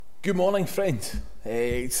Good morning, friends.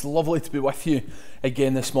 It's lovely to be with you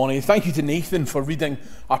again this morning. Thank you to Nathan for reading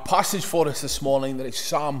our passage for us this morning. That is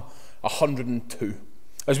Psalm 102.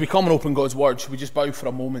 As we come and open God's Word, should we just bow for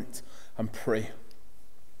a moment and pray?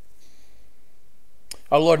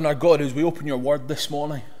 Our Lord and our God, as we open your Word this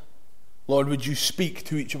morning, Lord, would you speak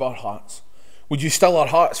to each of our hearts? Would you still our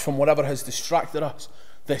hearts from whatever has distracted us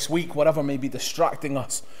this week, whatever may be distracting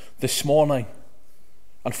us this morning?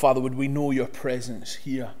 And Father, would we know your presence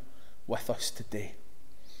here with us today?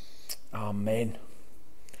 Amen.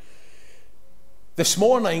 This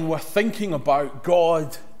morning we're thinking about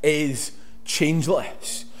God is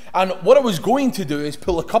changeless. And what I was going to do is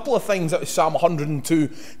pull a couple of things out of Psalm 102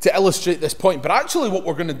 to illustrate this point. But actually what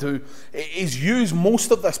we're going to do is use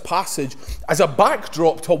most of this passage as a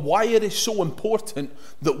backdrop to why it is so important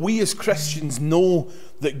that we as Christians know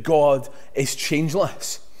that God is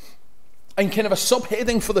changeless. And kind of a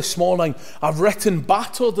subheading for this morning, I've written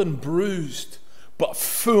battered and bruised, but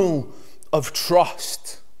full of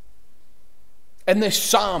trust. In this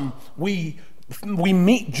psalm, we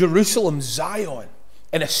meet Jerusalem, Zion,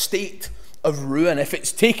 in a state of ruin. If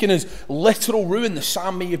it's taken as literal ruin, the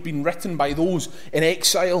psalm may have been written by those in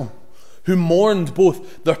exile who mourned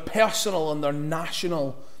both their personal and their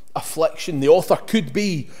national affliction. The author could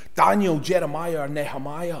be Daniel, Jeremiah, or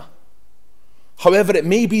Nehemiah. However, it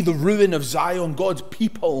may be the ruin of Zion, God's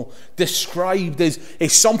people, described as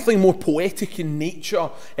something more poetic in nature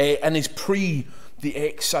and is pre the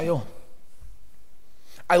exile.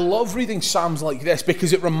 I love reading Psalms like this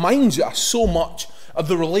because it reminds us so much of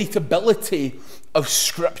the relatability of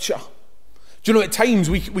Scripture. Do you know, at times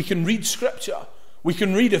we can read Scripture. We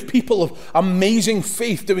can read of people of amazing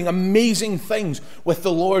faith doing amazing things with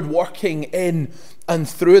the Lord working in and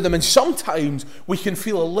through them. And sometimes we can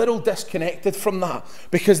feel a little disconnected from that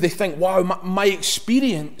because they think, wow, my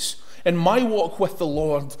experience and my walk with the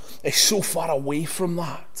Lord is so far away from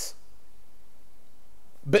that.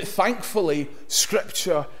 But thankfully,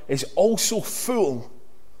 Scripture is also full.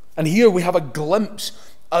 And here we have a glimpse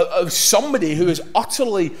of somebody who is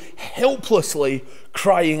utterly, helplessly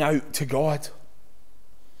crying out to God.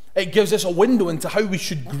 It gives us a window into how we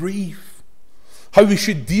should grieve, how we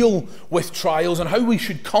should deal with trials, and how we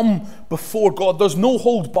should come before God. There's no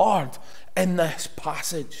hold barred in this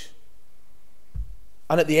passage.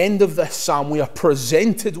 And at the end of this psalm, we are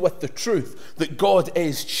presented with the truth that God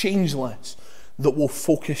is changeless, that we'll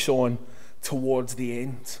focus on towards the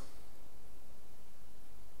end.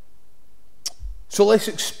 So let's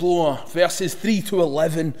explore verses 3 to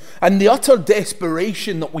 11 and the utter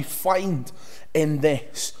desperation that we find in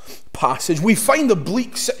this passage. We find a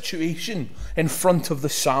bleak situation in front of the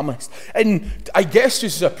psalmist. And I guess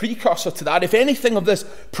just as a precursor to that, if anything of this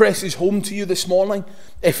presses home to you this morning,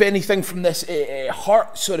 if anything from this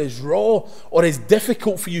hurts or is raw or is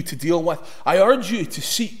difficult for you to deal with, I urge you to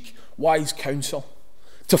seek wise counsel.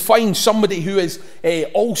 To find somebody who is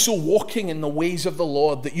also walking in the ways of the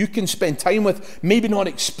Lord that you can spend time with, maybe not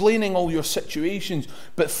explaining all your situations,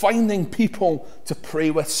 but finding people to pray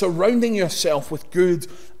with, surrounding yourself with good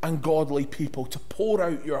and godly people to pour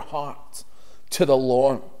out your heart to the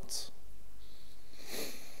Lord.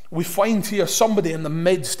 We find here somebody in the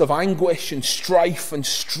midst of anguish and strife and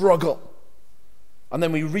struggle. And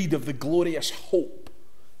then we read of the glorious hope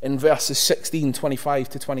in verses 16, 25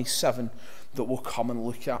 to 27 that we'll come and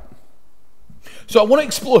look at. So I want to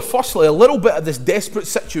explore firstly a little bit of this desperate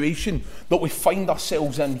situation that we find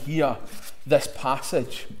ourselves in here, this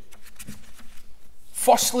passage.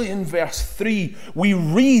 Firstly, in verse 3, we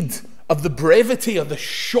read of the brevity, of the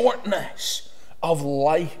shortness of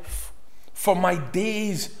life. For my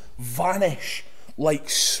days vanish like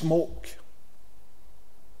smoke.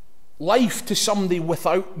 Life to somebody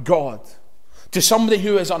without God, to somebody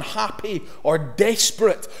who is unhappy or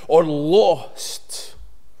desperate or lost.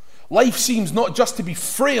 Life seems not just to be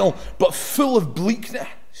frail, but full of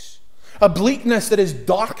bleakness. A bleakness that is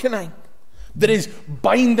darkening, that is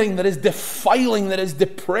binding, that is defiling, that is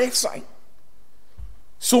depressing.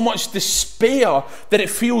 So much despair that it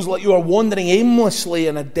feels like you are wandering aimlessly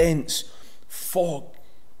in a dense fog.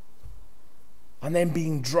 And then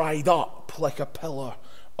being dried up like a pillar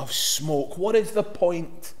of smoke. What is the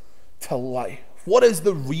point to life? What is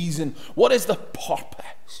the reason? What is the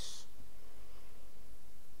purpose?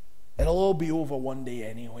 It'll all be over one day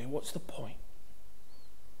anyway. What's the point?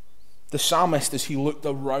 The psalmist, as he looked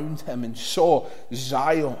around him and saw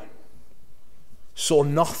Zion, saw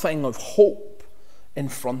nothing of hope in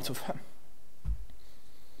front of him.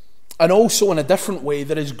 And also in a different way,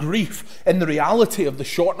 there is grief in the reality of the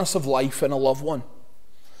shortness of life in a loved one.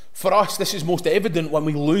 For us, this is most evident when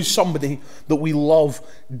we lose somebody that we love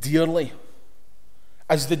dearly.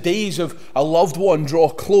 as the days of a loved one draw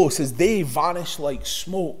close, as they vanish like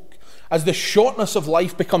smoke, as the shortness of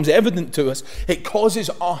life becomes evident to us, it causes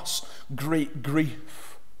us great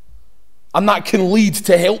grief. And that can lead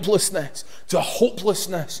to helplessness, to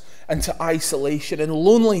hopelessness, and to isolation, and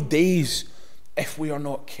lonely days if we are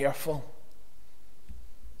not careful.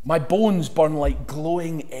 My bones burn like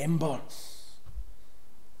glowing embers.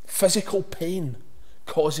 Physical pain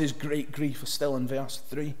causes great grief, still in verse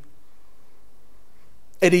 3.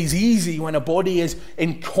 It is easy when a body is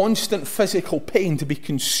in constant physical pain to be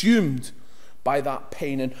consumed by that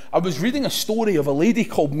pain. And I was reading a story of a lady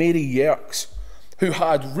called Mary Yerkes who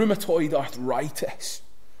had rheumatoid arthritis,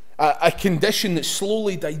 a condition that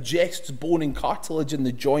slowly digests bone and cartilage in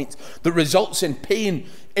the joints, that results in pain,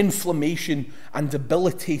 inflammation, and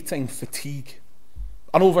debilitating fatigue.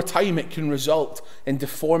 And over time, it can result in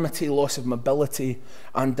deformity, loss of mobility,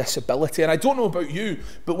 and disability. And I don't know about you,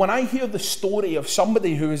 but when I hear the story of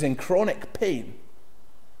somebody who is in chronic pain,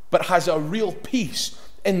 but has a real peace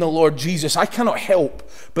in the Lord Jesus, I cannot help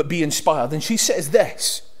but be inspired. And she says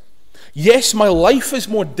this: yes, my life is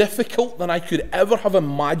more difficult than I could ever have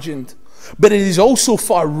imagined, but it is also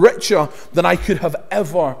far richer than I could have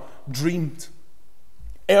ever dreamed.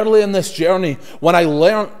 Early in this journey, when I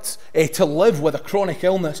learnt to live with a chronic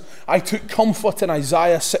illness, I took comfort in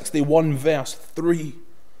Isaiah 61 verse 3,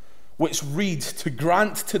 which reads, to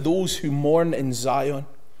grant to those who mourn in Zion,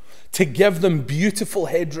 to give them beautiful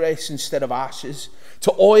headdress instead of ashes,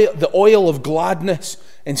 the oil of gladness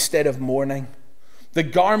instead of mourning, the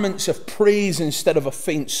garments of praise instead of a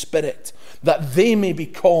faint spirit, that they may be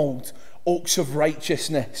called oaks of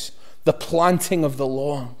righteousness, the planting of the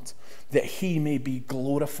Lord, that he may be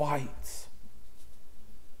glorified.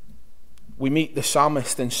 We meet the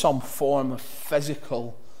psalmist in some form of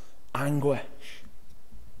physical anguish.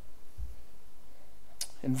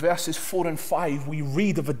 In verses 4 and 5, we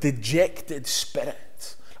read of a dejected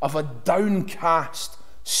spirit, of a downcast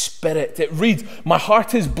spirit. It reads, my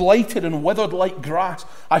heart is blighted and withered like grass.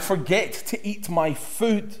 I forget to eat my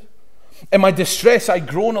food. In my distress I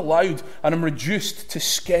groan aloud and am reduced to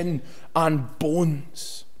skin and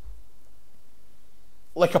bones.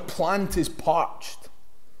 Like a plant is parched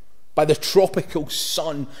by the tropical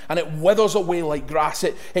sun and it withers away like grass.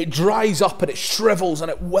 It dries up and it shrivels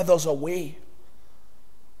and it withers away.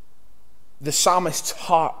 The psalmist's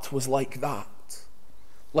heart was like that,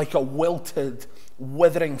 like a wilted,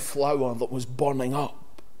 withering flower that was burning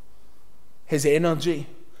up. His energy,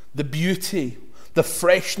 the beauty, the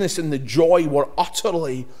freshness and the joy were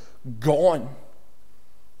utterly gone,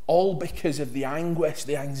 all because of the anguish,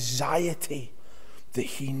 the anxiety that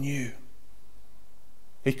he knew.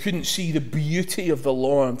 He couldn't see the beauty of the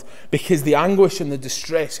Lord because the anguish and the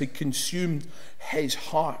distress had consumed his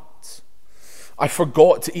heart. I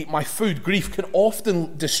forgot to eat my food. Grief can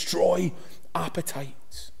often destroy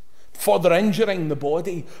appetite, further injuring the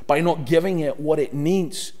body by not giving it what it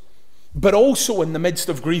needs. But also in the midst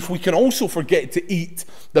of grief, we can also forget to eat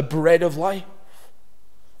the bread of life.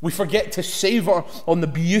 We forget to savor on the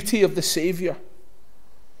beauty of the Savior.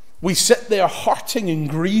 We sit there hurting and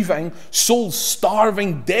grieving, souls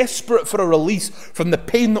starving, desperate for a release from the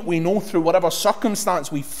pain that we know through whatever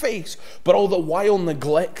circumstance we face, but all the while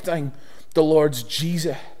neglecting the Lord's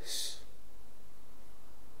Jesus.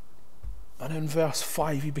 And in verse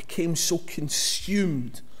 5, he became so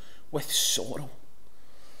consumed with sorrow.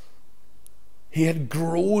 He had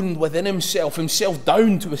groaned within himself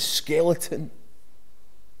down to a skeleton.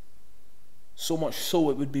 So much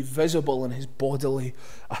so it would be visible in his bodily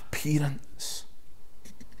appearance.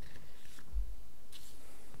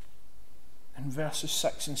 In verses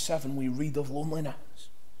 6 and 7 we read of loneliness.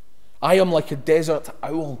 I am like a desert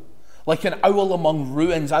owl, like an owl among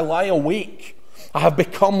ruins. I lie awake. I have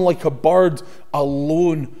become like a bird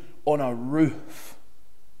alone on a roof.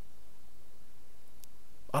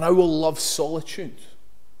 An owl loves solitude.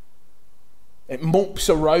 It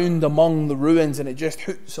mopes around among the ruins and it just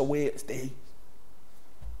hoots away its days.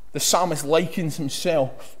 The psalmist likens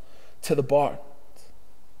himself to the bird.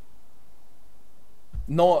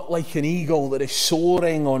 Not like an eagle that is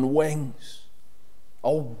soaring on wings,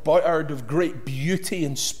 all bird of great beauty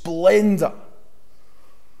and splendor.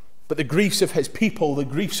 But the griefs of his people, the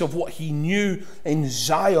griefs of what he knew in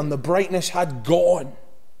Zion, the brightness had gone.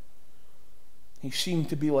 He seemed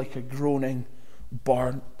to be like a groaning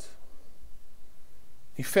bird.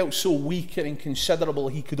 He felt so weak and inconsiderable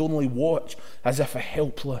he could only watch as if a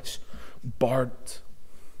helpless bird.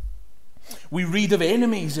 We read of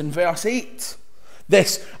enemies in verse 8.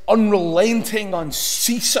 This unrelenting,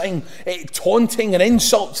 unceasing taunting and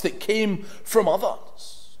insults that came from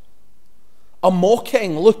others. a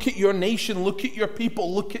mocking. Look at your nation, look at your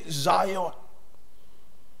people, look at Zion.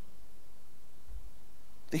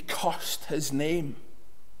 They cursed his name.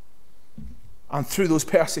 And through those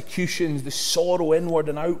persecutions, the sorrow inward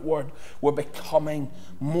and outward were becoming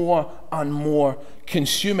more and more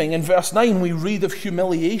consuming. In verse 9, we read of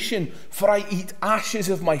humiliation. For I eat ashes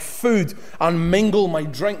of my food and mingle my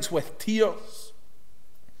drinks with tears.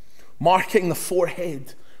 Marking the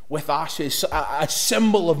forehead with ashes, a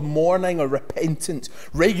symbol of mourning or repentance,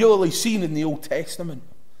 regularly seen in the Old Testament.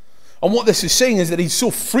 And what this is saying is that he so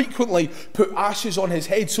frequently put ashes on his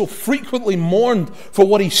head, so frequently mourned for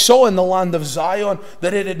what he saw in the land of Zion,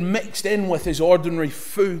 that it had mixed in with his ordinary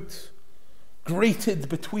food, grated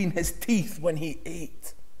between his teeth when he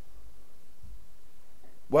ate.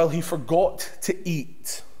 Well, he forgot to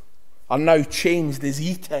eat, and now changed his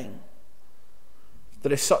eating.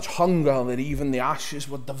 There is such hunger that even the ashes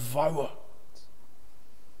were devoured.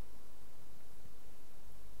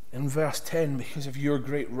 In verse 10, because of your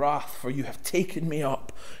great wrath, for you have taken me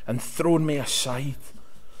up and thrown me aside.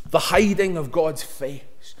 The hiding of God's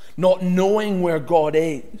face, not knowing where God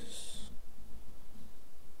is.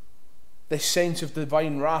 This sense of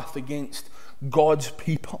divine wrath against God's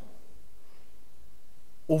people.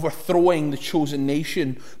 Overthrowing the chosen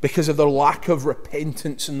nation because of their lack of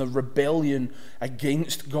repentance and the rebellion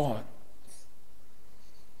against God.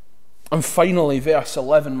 And finally, verse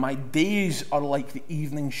 11, my days are like the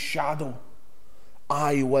evening shadow.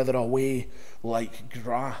 I wither away like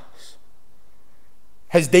grass.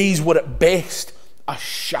 His days were at best a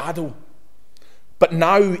shadow. But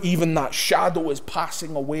now even that shadow is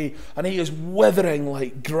passing away and he is withering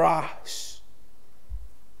like grass.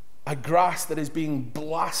 A grass that is being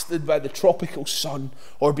blasted by the tropical sun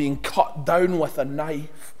or being cut down with a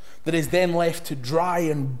knife that is then left to dry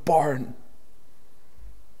and burn.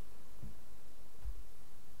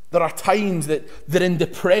 There are times that in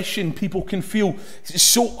depression people can feel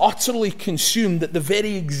so utterly consumed that the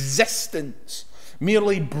very existence,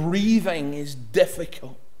 merely breathing, is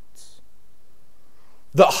difficult.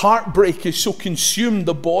 That heartbreak has so consumed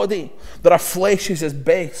the body that our flesh is at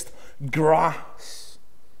best grass.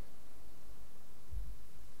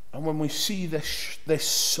 And when we see this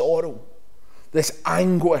sorrow, this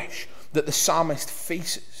anguish that the psalmist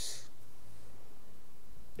faces,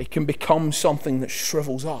 it can become something that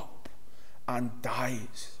shrivels up and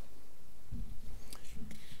dies.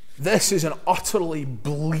 This is an utterly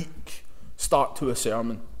bleak start to a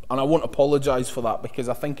sermon. And I won't apologize for that because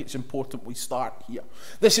I think it's important we start here.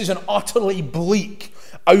 This is an utterly bleak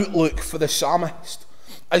outlook for the psalmist.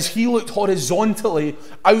 As he looked horizontally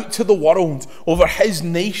out to the world over his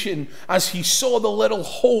nation, as he saw the little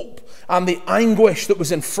hope and the anguish that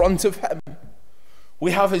was in front of him,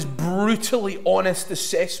 we have his brutally honest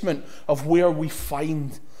assessment of where we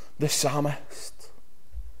find the psalmist.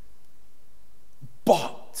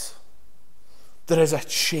 But there is a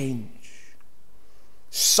change.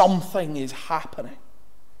 Something is happening.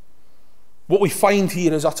 What we find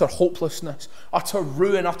here is utter hopelessness, utter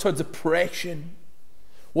ruin, utter depression.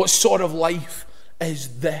 What sort of life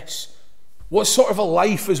is this? What sort of a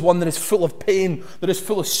life is one that is full of pain, that is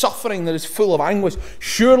full of suffering, that is full of anguish?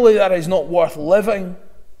 Surely that is not worth living.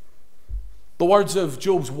 The words of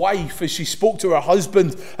Job's wife as she spoke to her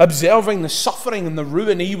husband, observing the suffering and the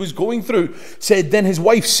ruin he was going through, said, then his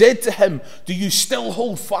wife said to him, do you still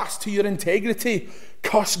hold fast to your integrity?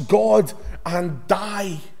 Curse God and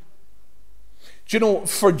die. Do you know,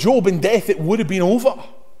 for Job in death it would have been over.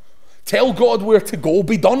 Tell God where to go,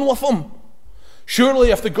 be done with him. Surely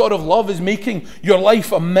if the God of love is making your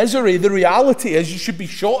life a misery, the reality is you should be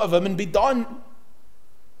short of him and be done.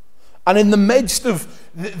 And in the midst of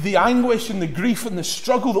the anguish and the grief and the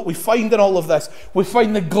struggle that we find in all of this, we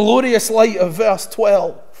find the glorious light of verse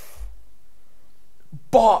 12.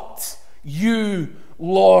 But you,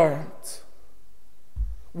 Lord.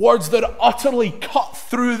 Words that utterly cut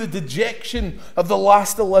through the dejection of the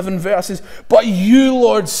last 11 verses. But you,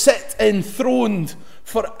 Lord, sit enthroned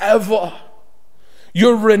forever.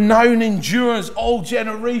 Your renown endures all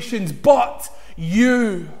generations, but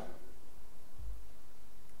you.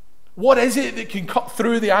 What is it that can cut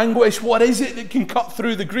through the anguish? What is it that can cut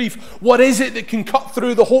through the grief? What is it that can cut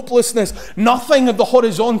through the hopelessness? Nothing of the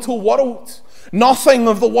horizontal world. Nothing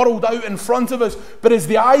of the world out in front of us. But as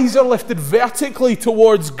the eyes are lifted vertically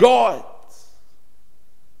towards God,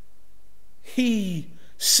 He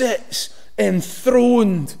sits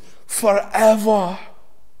enthroned forever.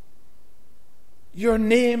 Your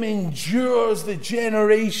name endures the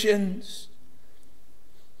generations.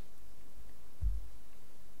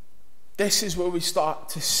 This is where we start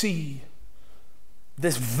to see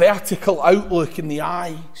this vertical outlook in the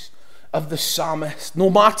eyes of the psalmist. No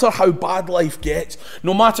matter how bad life gets,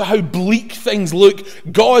 no matter how bleak things look,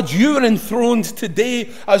 God, you are enthroned today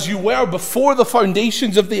as you were before the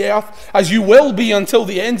foundations of the earth, as you will be until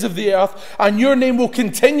the ends of the earth, and your name will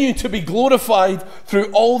continue to be glorified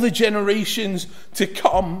through all the generations to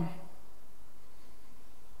come.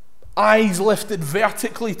 Eyes lifted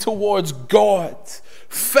vertically towards God,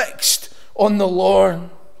 fixed on the Lord.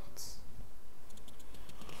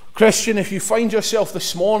 Christian, if you find yourself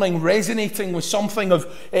this morning resonating with something of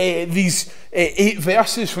these 8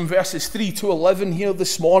 verses from verses 3 to 11 here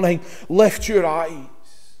this morning, lift your eyes.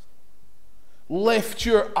 Lift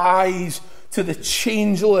your eyes to the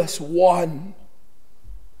changeless one.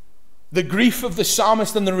 The grief of the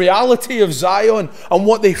psalmist and the reality of Zion and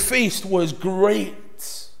what they faced was great.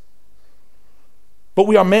 But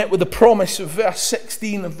we are met with the promise of verse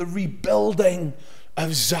 16 of the rebuilding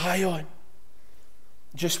of Zion.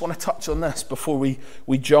 Just want to touch on this before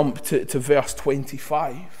we jump to verse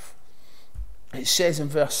 25. It says in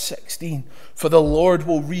verse 16, "For the Lord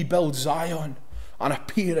will rebuild Zion and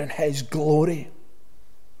appear in his glory."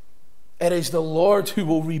 It is the Lord who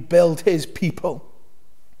will rebuild his people.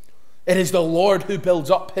 It is the Lord who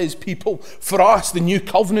builds up his people. For us, the new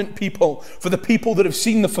covenant people, for the people that have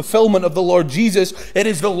seen the fulfillment of the Lord Jesus, it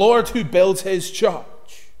is the Lord who builds his church.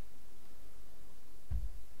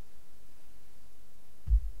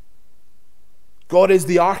 God is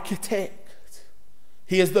the architect.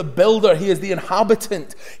 He is the builder. He is the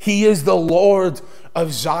inhabitant. He is the Lord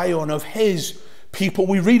of Zion, of his people.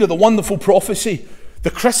 We read of the wonderful prophecy,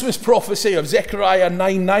 the Christmas prophecy of Zechariah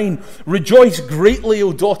 9:9. "Rejoice greatly,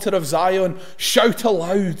 O daughter of Zion. Shout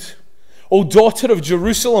aloud, O daughter of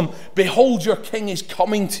Jerusalem. Behold, your king is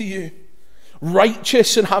coming to you.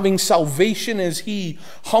 Righteous and having salvation is he,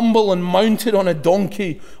 humble and mounted on a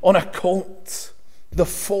donkey, on a colt, the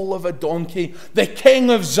foal of a donkey. The King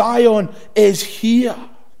of Zion is here."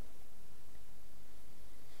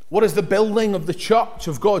 What does the building of the church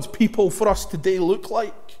of God's people for us today look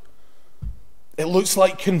like? It looks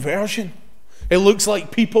like conversion. It looks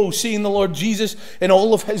like people seeing the Lord Jesus in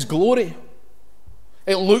all of his glory.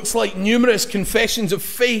 It looks like numerous confessions of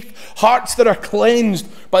faith, hearts that are cleansed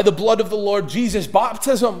by the blood of the Lord Jesus,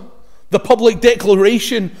 baptism, the public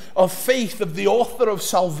declaration of faith of the author of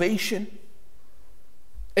salvation.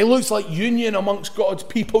 It looks like union amongst God's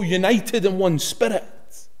people, united in one spirit.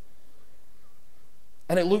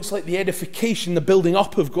 And it looks like the edification, the building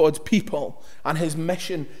up of God's people and his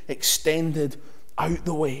mission extended out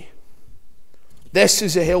the way. This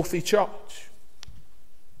is a healthy church.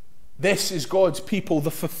 This is God's people, the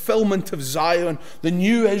fulfillment of Zion, the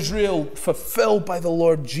new Israel fulfilled by the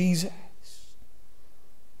Lord Jesus.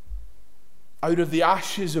 Out of the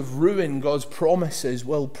ashes of ruin, God's promises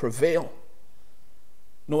will prevail.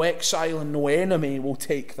 No exile and no enemy will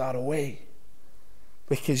take that away,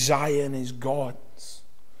 because Zion is God's.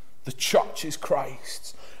 The church is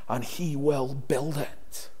Christ's, and he will build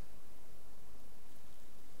it.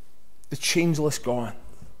 The changeless God.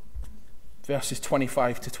 Verses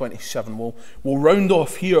 25 to 27. We'll round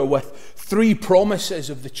off here with 3 promises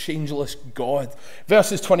of the changeless God.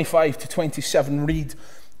 Verses 25 to 27 read,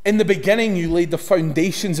 "In the beginning you laid the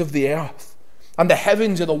foundations of the earth, and the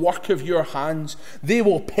heavens are the work of your hands. They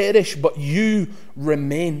will perish, but you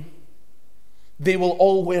remain. They will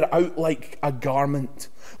all wear out like a garment.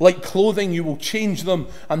 Like clothing, you will change them,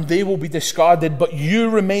 and they will be discarded. But you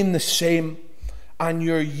remain the same, and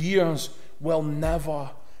your years will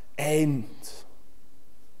never end."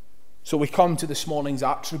 So we come to this morning's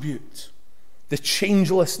attribute, the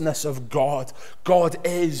changelessness of God. God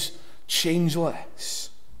is changeless.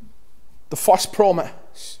 The first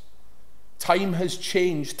promise. Time has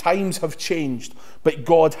changed, times have changed, but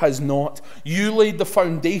God has not. You laid the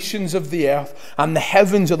foundations of the earth, and the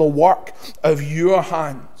heavens are the work of your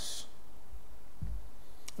hands.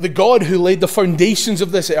 The God who laid the foundations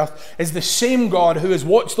of this earth is the same God who has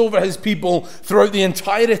watched over his people throughout the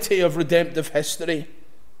entirety of redemptive history.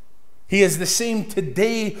 He is the same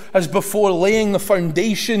today as before laying the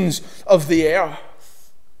foundations of the earth.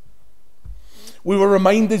 We were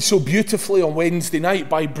reminded so beautifully on Wednesday night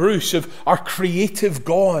by Bruce of our creative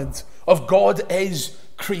God, of God is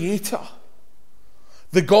creator.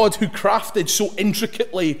 The God who crafted so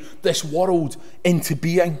intricately this world into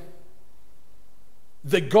being.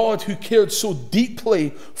 The God who cared so deeply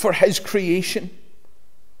for his creation.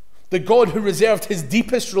 The God who reserved his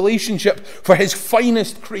deepest relationship for his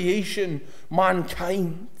finest creation,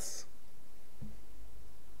 mankind.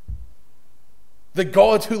 The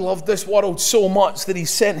God who loved this world so much that he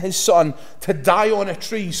sent his Son to die on a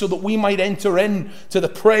tree so that we might enter into the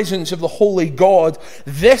presence of the holy God.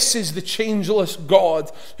 This is the changeless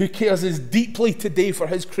God who cares as deeply today for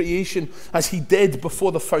his creation as he did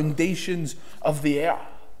before the foundations of the earth.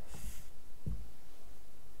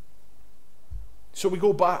 So we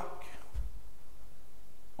go back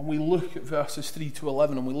and we look at verses 3 to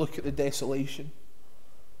 11 and we look at the desolation.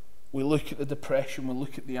 We look at the depression, we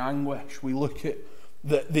look at the anguish, we look at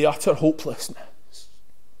the utter hopelessness.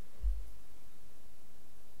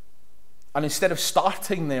 And instead of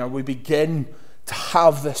starting there, we begin to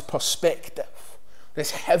have this perspective,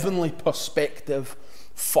 this heavenly perspective,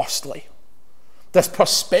 firstly. This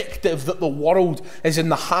perspective that the world is in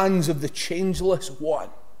the hands of the changeless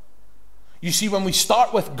one. You see, when we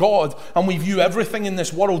start with God and we view everything in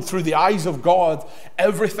this world through the eyes of God,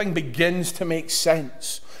 everything begins to make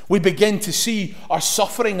sense. We begin to see our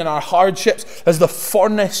suffering and our hardships as the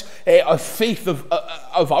furnace of faith,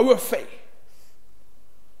 of our faith,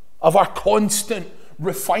 of our constant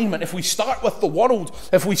refinement. If we start with the world,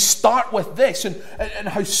 if we start with this and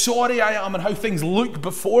how sorry I am and how things look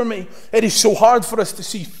before me, it is so hard for us to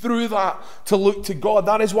see through that to look to God.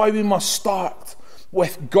 That is why we must start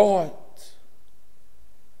with God.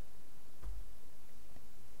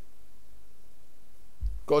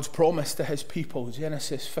 God's promise to his people,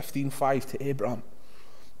 Genesis 15:5 to Abraham.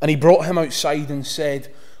 And he brought him outside and said,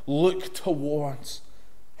 look towards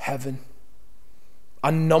heaven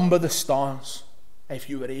and number the stars, if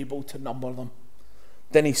you were able to number them.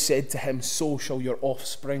 Then he said to him, so shall your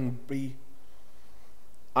offspring be.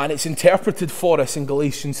 And it's interpreted for us in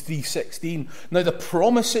Galatians 3:16. Now the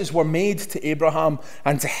promises were made to Abraham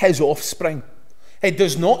and to his offspring. It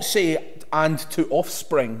does not say and to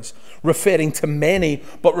offsprings, referring to many,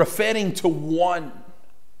 but referring to one,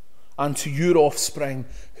 and to your offspring,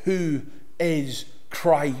 who is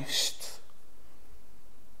Christ.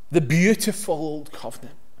 The beautiful old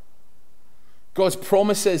covenant. God's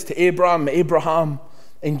promises to Abraham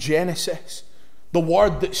in Genesis. The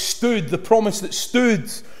word that stood, the promise that stood,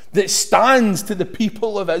 that stands to the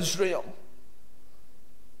people of Israel.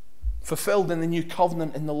 Fulfilled in the new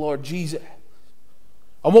covenant in the Lord Jesus.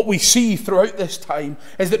 And what we see throughout this time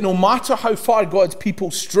is that no matter how far God's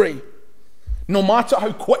people stray, no matter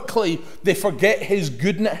how quickly they forget his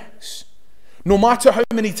goodness, no matter how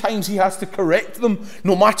many times he has to correct them,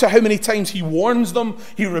 no matter how many times he warns them,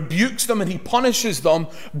 he rebukes them and he punishes them,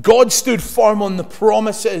 God stood firm on the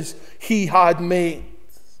promises he had made.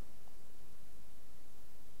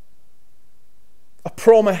 A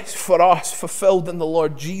promise for us fulfilled in the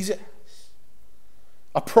Lord Jesus.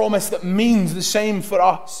 A promise that means the same for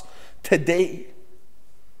us today.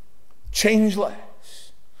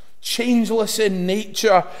 Changeless. Changeless in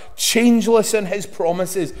nature. Changeless in his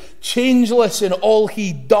promises. Changeless in all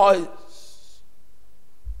he does.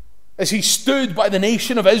 As he stood by the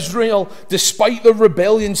nation of Israel, despite their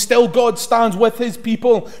rebellion, still God stands with his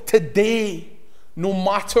people today, no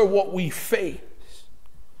matter what we face.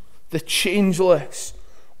 The changeless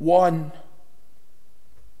one.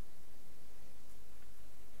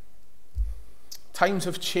 Times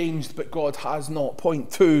have changed, but God has not.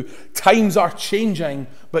 Point 2, times are changing,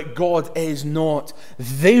 but God is not.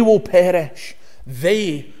 They will perish.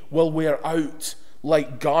 They will wear out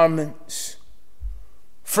like garments.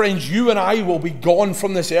 Friends, you and I will be gone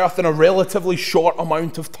from this earth in a relatively short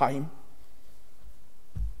amount of time.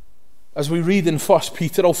 As we read in 1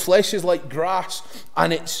 Peter, all flesh is like grass,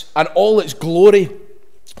 and all its glory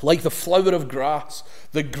like the flower of grass.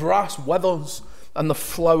 The grass withers, and the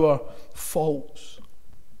flower falls.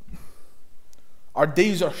 Our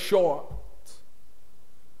days are short,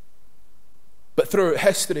 but throughout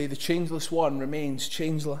history, the changeless one remains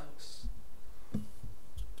changeless.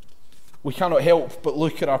 We cannot help but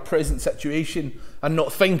look at our present situation and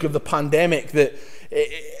not think of the pandemic that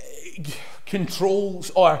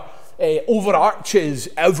controls or overarches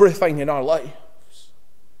everything in our lives.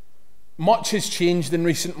 Much has changed in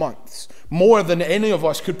recent months, more than any of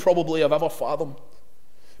us could probably have ever fathomed.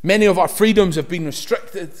 Many of our freedoms have been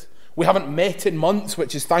restricted. We haven't met in months,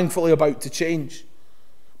 which is thankfully about to change.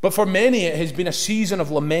 But for many, it has been a season of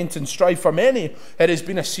lament and strife. For many, it has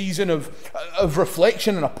been a season of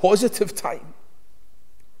reflection and a positive time.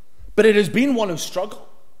 But it has been one of struggle.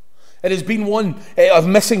 It has been one of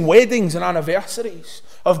missing weddings and anniversaries,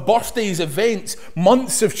 of birthdays, events,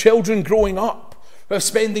 months of children growing up, of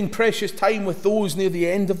spending precious time with those near the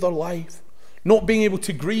end of their life, not being able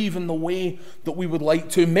to grieve in the way that we would like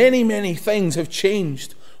to. Many, many things have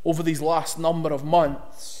changed over these last number of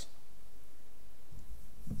months.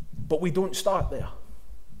 But we don't start there.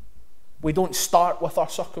 We don't start with our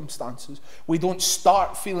circumstances. We don't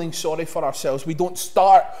start feeling sorry for ourselves. We don't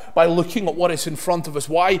start by looking at what is in front of us.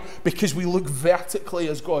 Why? Because we look vertically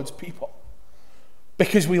as God's people.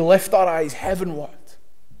 Because we lift our eyes heavenward.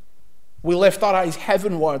 We lift our eyes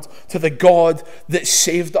heavenward to the God that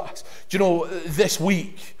saved us. Do you know, this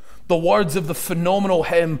week, the words of the phenomenal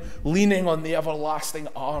hymn, Leaning on the Everlasting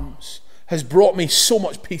Arms, has brought me so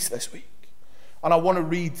much peace this week. And I want to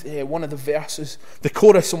read one of the verses, the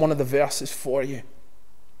chorus and one of the verses for you.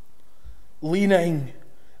 Leaning,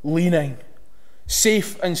 leaning,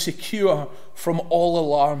 safe and secure from all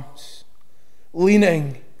alarms.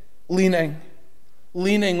 Leaning, leaning,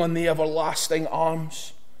 leaning on the everlasting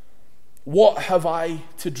arms. What have I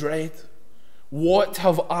to dread? What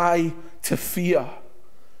have I to fear?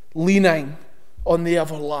 Leaning on the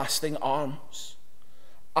everlasting arms.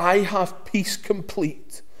 I have peace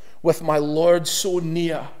complete with my Lord so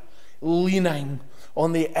near, leaning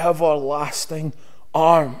on the everlasting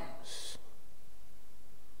arms.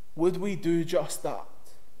 Would we do just that?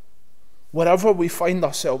 Wherever we find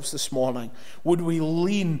ourselves this morning, would we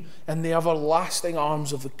lean in the everlasting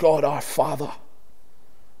arms of the God our Father?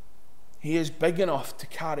 He is big enough to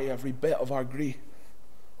carry every bit of our grief,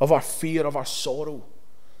 of our fear, of our sorrow,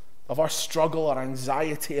 of our struggle, our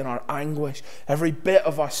anxiety and our anguish, every bit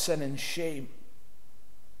of our sin and shame.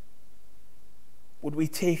 Would we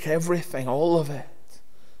take everything, all of it,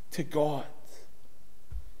 to God?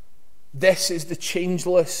 This is the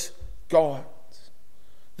changeless God,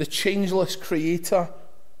 the changeless Creator,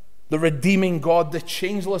 the redeeming God, the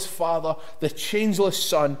changeless Father, the changeless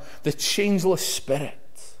Son, the changeless Spirit.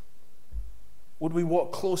 Would we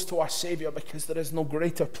walk close to our Saviour, because there is no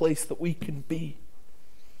greater place that we can be?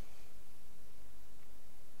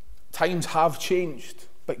 Times have changed,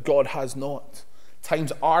 but God has not.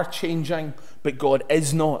 Times are changing, but God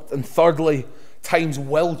is not. And thirdly, times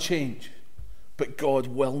will change, but God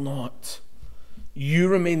will not. You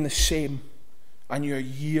remain the same, and your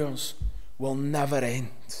years will never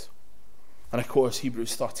end. And of course,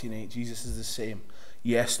 Hebrews 13:8, Jesus is the same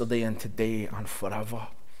yesterday and today and forever.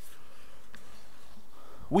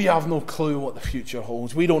 We have no clue what the future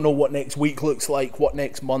holds. We don't know what next week looks like, what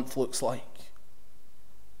next month looks like.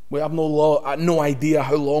 We have no idea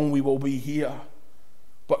how long we will be here.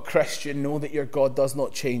 But Christian, know that your God does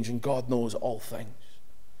not change, and God knows all things.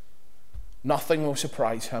 Nothing will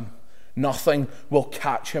surprise him. Nothing will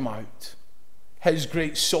catch him out. His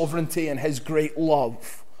great sovereignty and his great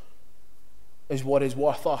love is what is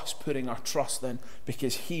worth us putting our trust in,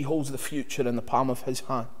 because he holds the future in the palm of his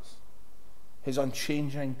hands. His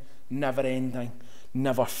unchanging, never-ending,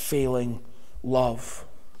 never-failing love.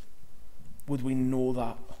 Would we know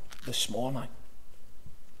that this morning?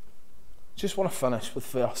 Just want to finish with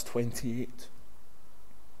verse 28.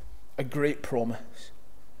 A great promise.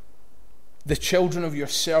 The children of your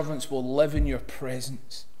servants will live in your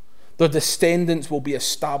presence. Their descendants will be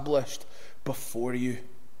established before you.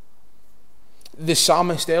 The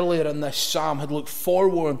psalmist earlier in this psalm had looked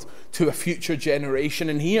forward to a future generation,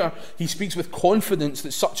 and here he speaks with confidence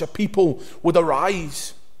that such a people would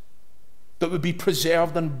arise, that would be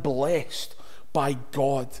preserved and blessed by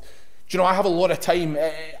God. Do you know, I have a lot of time,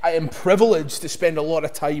 I am privileged to spend a lot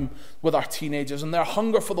of time with our teenagers, and their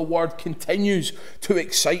hunger for the word continues to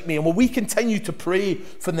excite me. And will we continue to pray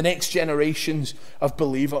for the next generations of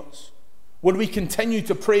believers? Would we continue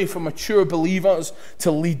to pray for mature believers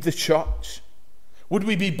to lead the church? Would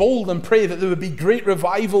we be bold and pray that there would be great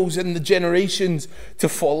revivals in the generations to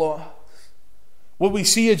follow us? Will we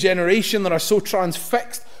see a generation that are so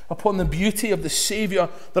transfixed upon the beauty of the Saviour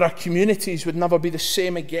that our communities would never be the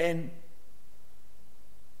same again?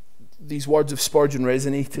 These words of Spurgeon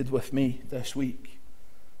resonated with me this week.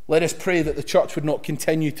 Let us pray that the church would not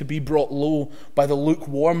continue to be brought low by the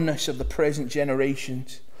lukewarmness of the present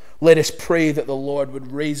generations. Let us pray that the Lord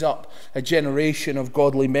would raise up a generation of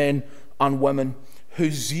godly men and women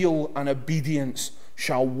whose zeal and obedience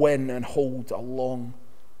shall win and hold a long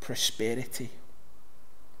prosperity.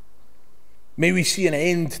 May we see an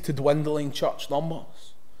end to dwindling church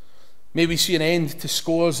numbers. May we see an end to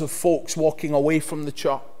scores of folks walking away from the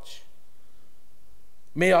church.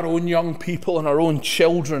 May our own young people and our own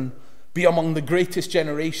children be among the greatest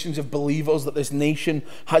generations of believers that this nation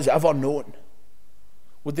has ever known.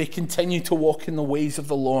 Would they continue to walk in the ways of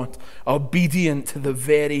the Lord, obedient to the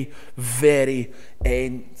very, very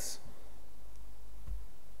end?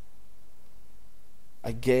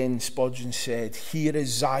 Again, Spurgeon said, here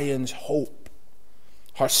is Zion's hope.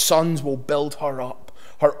 Her sons will build her up.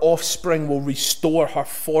 her offspring will restore her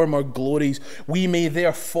former glories. We may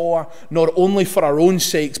therefore, not only for our own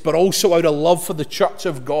sakes, but also out of love for the church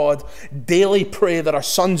of God, daily pray that our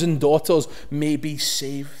sons and daughters may be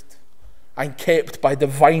saved and kept by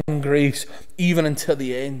divine grace, even until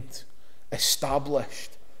the end,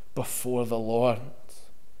 established before the Lord.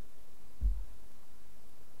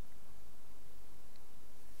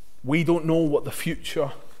 We don't know what the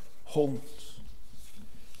future holds.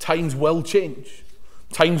 Times will change.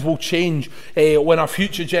 Times will change. When our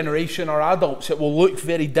future generation are adults, it will look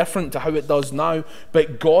very different to how it does now,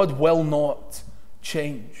 but God will not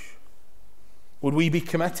change. Would we be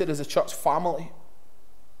committed as a church family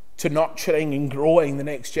to nurturing and growing the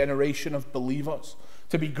next generation of believers,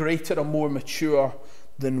 to be greater and more mature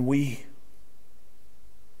than we?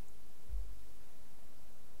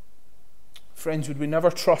 Friends, would we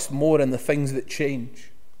never trust more in the things that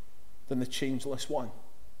change than the changeless one?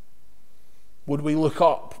 Would we look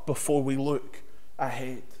up before we look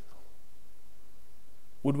ahead?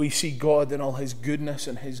 Would we see God in all his goodness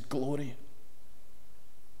and his glory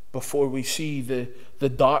before we see the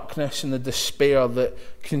darkness and the despair that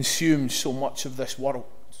consumes so much of this world?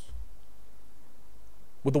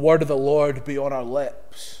 Would the word of the Lord be on our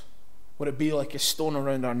lips? Would it be like a stone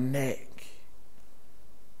around our neck?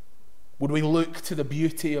 Would we look to the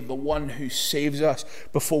beauty of the one who saves us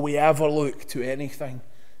before we ever look to anything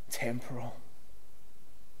temporal?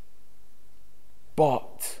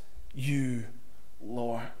 But you,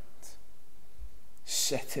 Lord,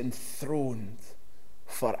 sit enthroned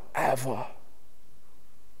forever.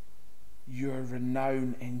 Your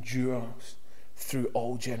renown endures through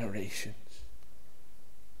all generations.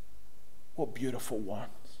 What beautiful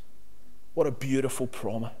words. What a beautiful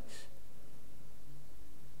promise.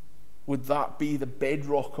 Would that be the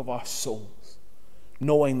bedrock of our souls,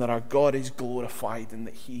 knowing that our God is glorified and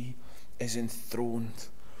that he is enthroned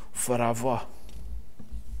forever.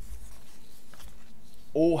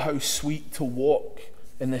 Oh, how sweet to walk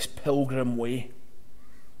in this pilgrim way,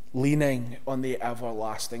 leaning on the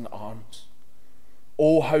everlasting arms.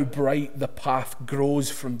 Oh, how bright the path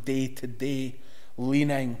grows from day to day,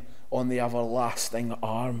 leaning on the everlasting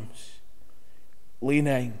arms.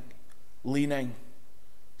 Leaning,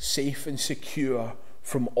 safe and secure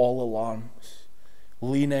from all alarms.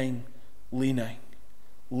 Leaning on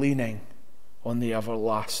the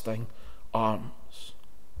everlasting arms.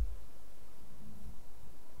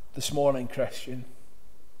 This morning, Christian,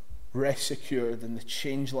 rest secured in the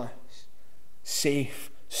changeless,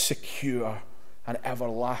 safe, secure, and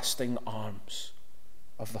everlasting arms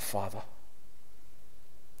of the Father.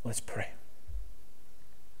 Let's pray.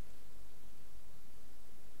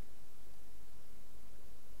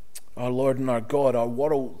 Our Lord and our God, our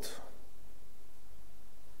world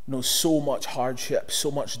knows so much hardship,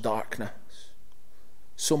 so much darkness,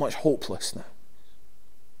 so much hopelessness.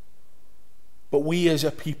 But we as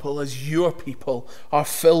a people, as your people, are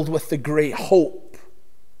filled with the great hope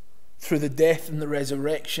through the death and the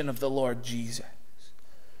resurrection of the Lord Jesus.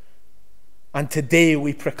 And today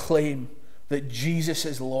we proclaim that Jesus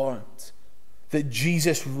is Lord, that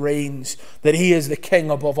Jesus reigns, that he is the King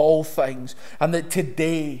above all things, and that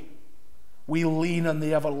today we lean on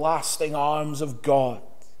the everlasting arms of God.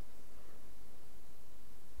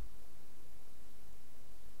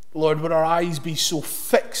 Lord, would our eyes be so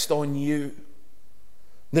fixed on you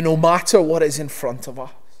that no matter what is in front of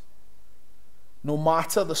us, no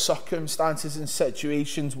matter the circumstances and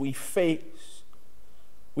situations we face,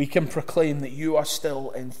 we can proclaim that you are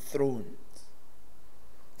still enthroned,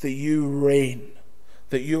 that you reign,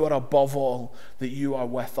 that you are above all, that you are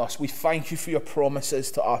with us. We thank you for your promises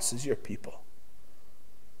to us as your people.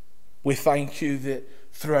 We thank you that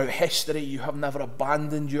throughout history you have never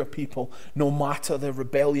abandoned your people, no matter their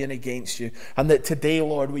rebellion against you. And that today,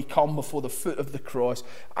 Lord, we come before the foot of the cross,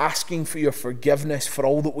 asking for your forgiveness for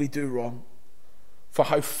all that we do wrong, for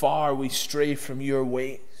how far we stray from your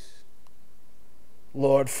ways.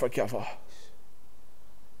 Lord, forgive us.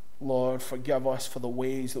 Lord, forgive us for the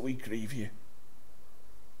ways that we grieve you.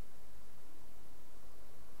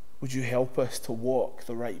 Would you help us to walk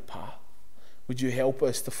the right path? Would you help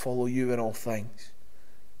us to follow you in all things?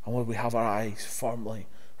 And would we have our eyes firmly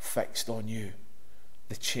fixed on you,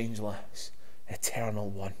 the changeless, eternal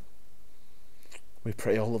one? We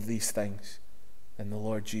pray all of these things in the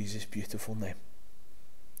Lord Jesus' beautiful name.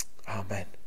 Amen.